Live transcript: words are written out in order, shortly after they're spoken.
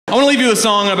do a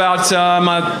song about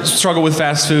my struggle with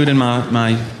fast food and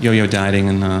my yo-yo dieting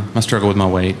and my struggle with my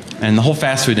weight. And the whole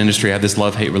fast food industry, I have this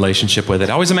love-hate relationship with it.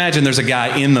 I always imagine there's a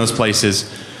guy in those places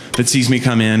that sees me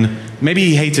come in. Maybe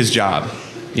he hates his job,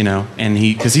 you know, and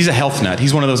because he's a health nut.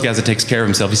 He's one of those guys that takes care of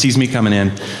himself. He sees me coming in.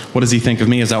 What does he think of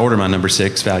me as I order my number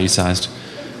 6 value-sized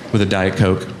with a Diet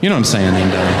Coke? You know what I'm saying?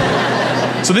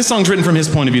 And so this song's written from his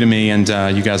point of view to me, and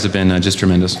you guys have been just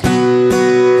tremendous.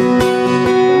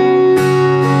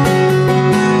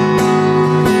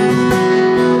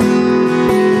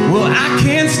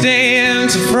 Stand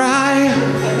to fry.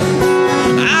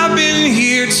 I've been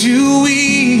here 2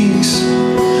 weeks,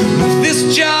 but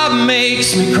this job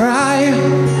makes me cry.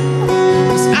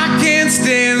 'Cause I can't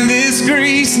stand this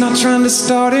grease. Not trying to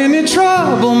start any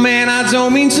trouble, man, I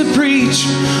don't mean to preach.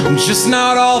 I'm just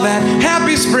not all that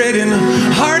happy spreading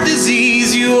heart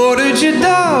disease. You ordered your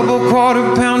double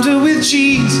quarter pounder with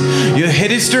cheese. You're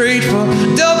headed straight for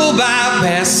double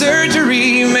bypass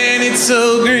surgery. Man, it's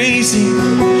so greasy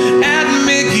at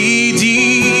Mickey D's.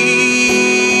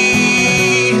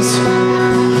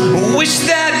 Wish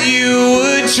that you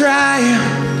would try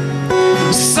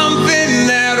something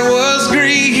that was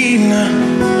green,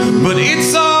 but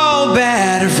it's all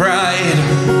bad fried.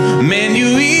 Man,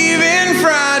 you even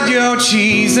fried your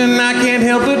cheese, and I can't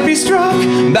help but be struck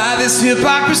by this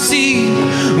hypocrisy.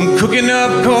 I'm cooking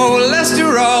up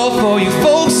cholesterol for you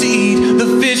folks to eat.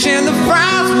 The fish and the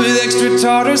fries with extra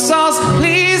tartar sauce,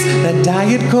 please. That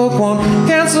Diet Coke won't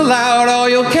cancel out all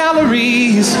your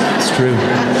calories. It's true.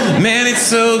 Man, it's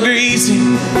so greasy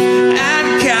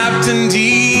at Captain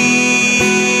D's.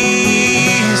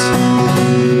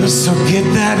 So get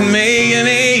that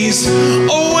mayonnaise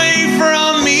away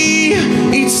from me.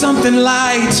 Eat something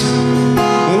light.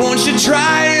 Won't you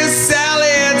try a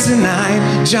salad tonight?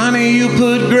 Johnny, you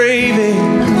put gravy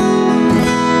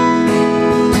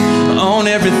on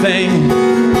everything.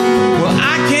 Well,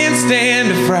 I can't stand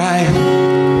to fry.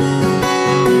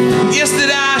 Guess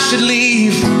that I should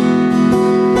leave,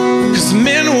 'cause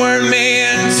men weren't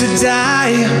meant to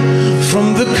die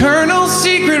from the Colonel's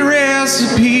secret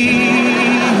recipe.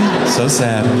 So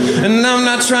sad. And I'm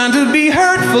not trying to be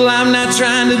hurtful, I'm not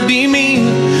trying to be mean.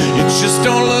 You just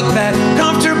don't look that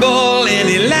comfortable in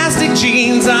elastic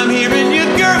jeans. I'm hearing you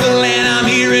gurgle and I'm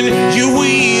hearing you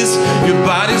wheeze. Your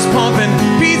body's pumping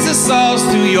pizza sauce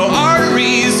through your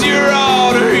arteries. Your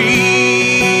arteries,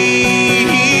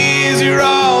 your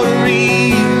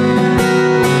arteries.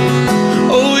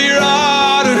 Oh, your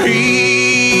arteries,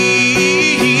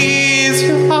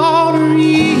 your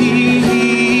arteries.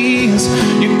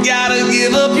 You gotta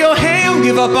give up your ham,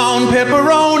 give up on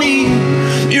pepperoni.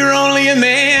 You're only a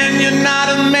man, you're not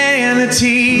a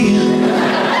manatee.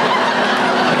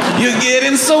 You're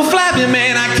getting so flabby,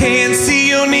 man, I can't see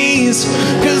your knees,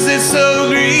 'cause it's so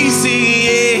greasy,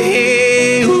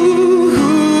 yeah. Ooh.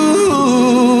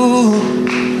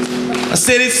 I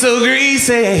said it's so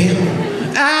greasy.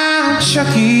 I'm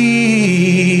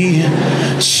Chucky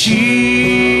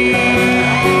Cheese.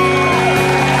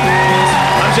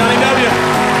 I'm Jonnie W.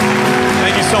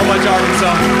 Thank you so much,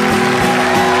 Arkansas.